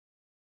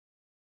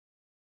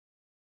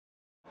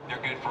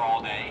they're good for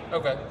all day.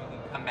 Okay.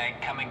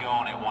 Come and go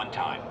on at one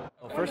time.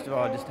 Well, first of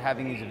all, just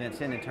having these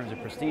events in terms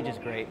of prestige is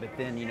great, but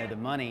then, the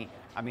money,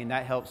 I mean,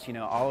 that helps,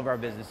 all of our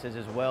businesses,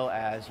 as well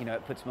as,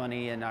 it puts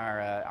money in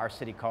our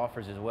city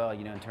coffers as well,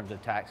 in terms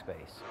of tax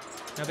base.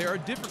 Now, there are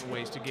different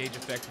ways to gauge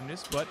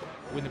effectiveness, but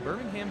when the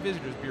Birmingham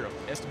Visitors Bureau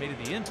estimated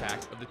the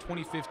impact of the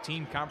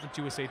 2015 Conference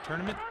USA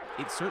tournament,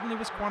 it certainly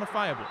was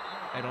quantifiable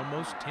at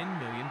almost $10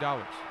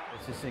 million.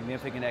 It's a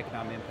significant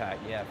economic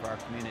impact, yeah, for our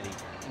community.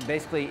 And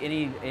basically,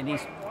 any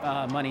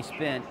money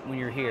spent when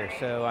you're here.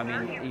 So, I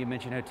mean, you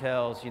mentioned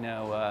hotels.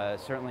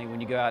 Certainly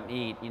when you go out and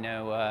eat,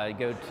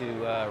 go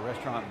to a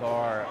restaurant,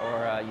 bar,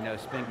 or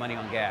spend money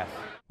on gas.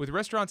 With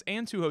restaurants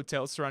and 2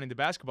 hotels surrounding the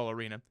basketball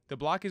arena, the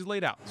block is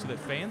laid out so that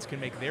fans can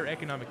make their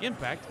economic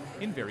impact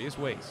in various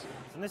ways.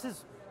 And this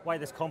is why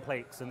this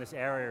complex and this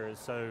area is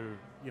so,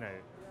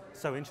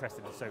 so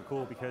interesting and so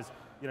cool, because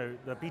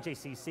the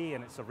BJCC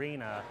and its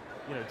arena,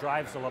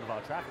 drives a lot of our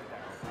traffic down.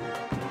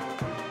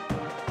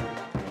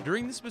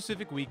 During this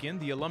specific weekend,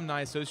 the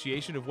Alumni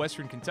Association of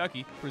Western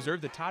Kentucky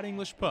preserved the Todd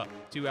English Pub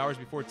 2 hours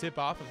before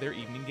tip-off of their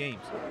evening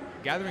games.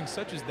 Gatherings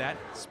such as that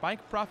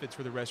spike profits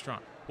for the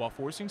restaurant while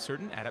forcing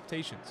certain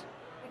adaptations.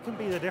 It can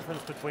be the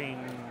difference between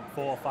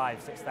 $4,000, $5,000,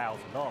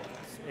 $6,000.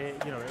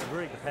 It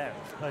really depends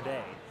per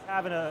day.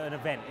 Having an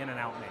event in and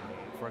out menu,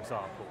 for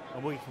example,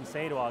 and we can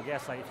say to our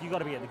guests, like, if you've got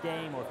to be at the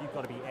game or if you've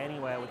got to be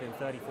anywhere within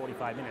 30,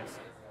 45 minutes,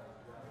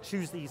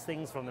 choose these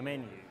things from the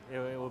menu.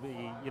 It will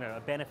be,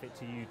 a benefit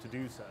to you to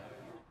do so.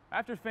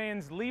 After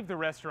fans leave the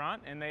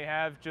restaurant and they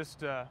have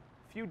just a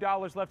few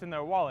dollars left in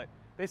their wallet,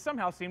 they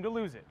somehow seem to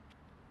lose it.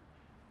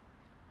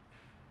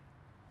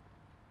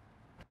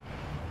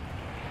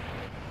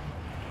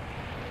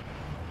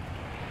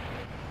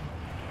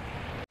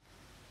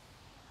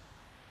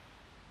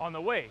 On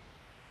the way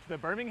to the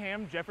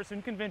Birmingham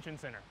Jefferson Convention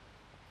Center.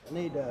 I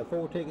need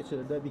 4 tickets to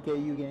the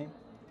WKU game.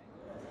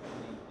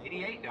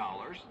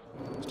 $88.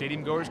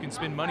 Stadium goers can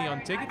spend money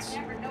on tickets,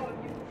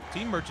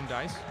 team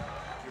merchandise,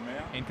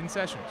 and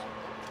concessions.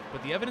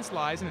 But the evidence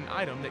lies in an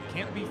item that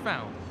can't be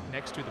found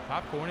next to the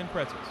popcorn and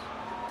pretzels.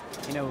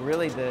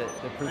 Really the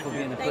proof will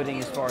be in the pudding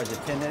as far as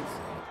attendance.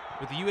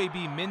 With the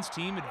UAB men's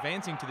team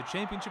advancing to the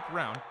championship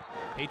round,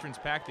 patrons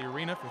packed the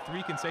arena for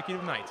 3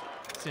 consecutive nights,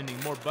 sending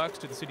more bucks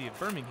to the city of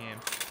Birmingham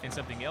and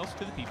something else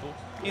to the people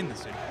in the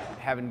city.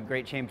 Having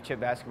great championship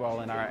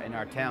basketball in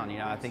our town,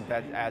 I think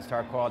that adds to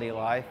our quality of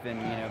life,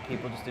 and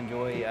people just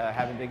enjoy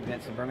having big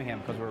events in Birmingham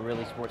because we're a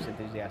really sports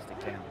enthusiastic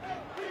town.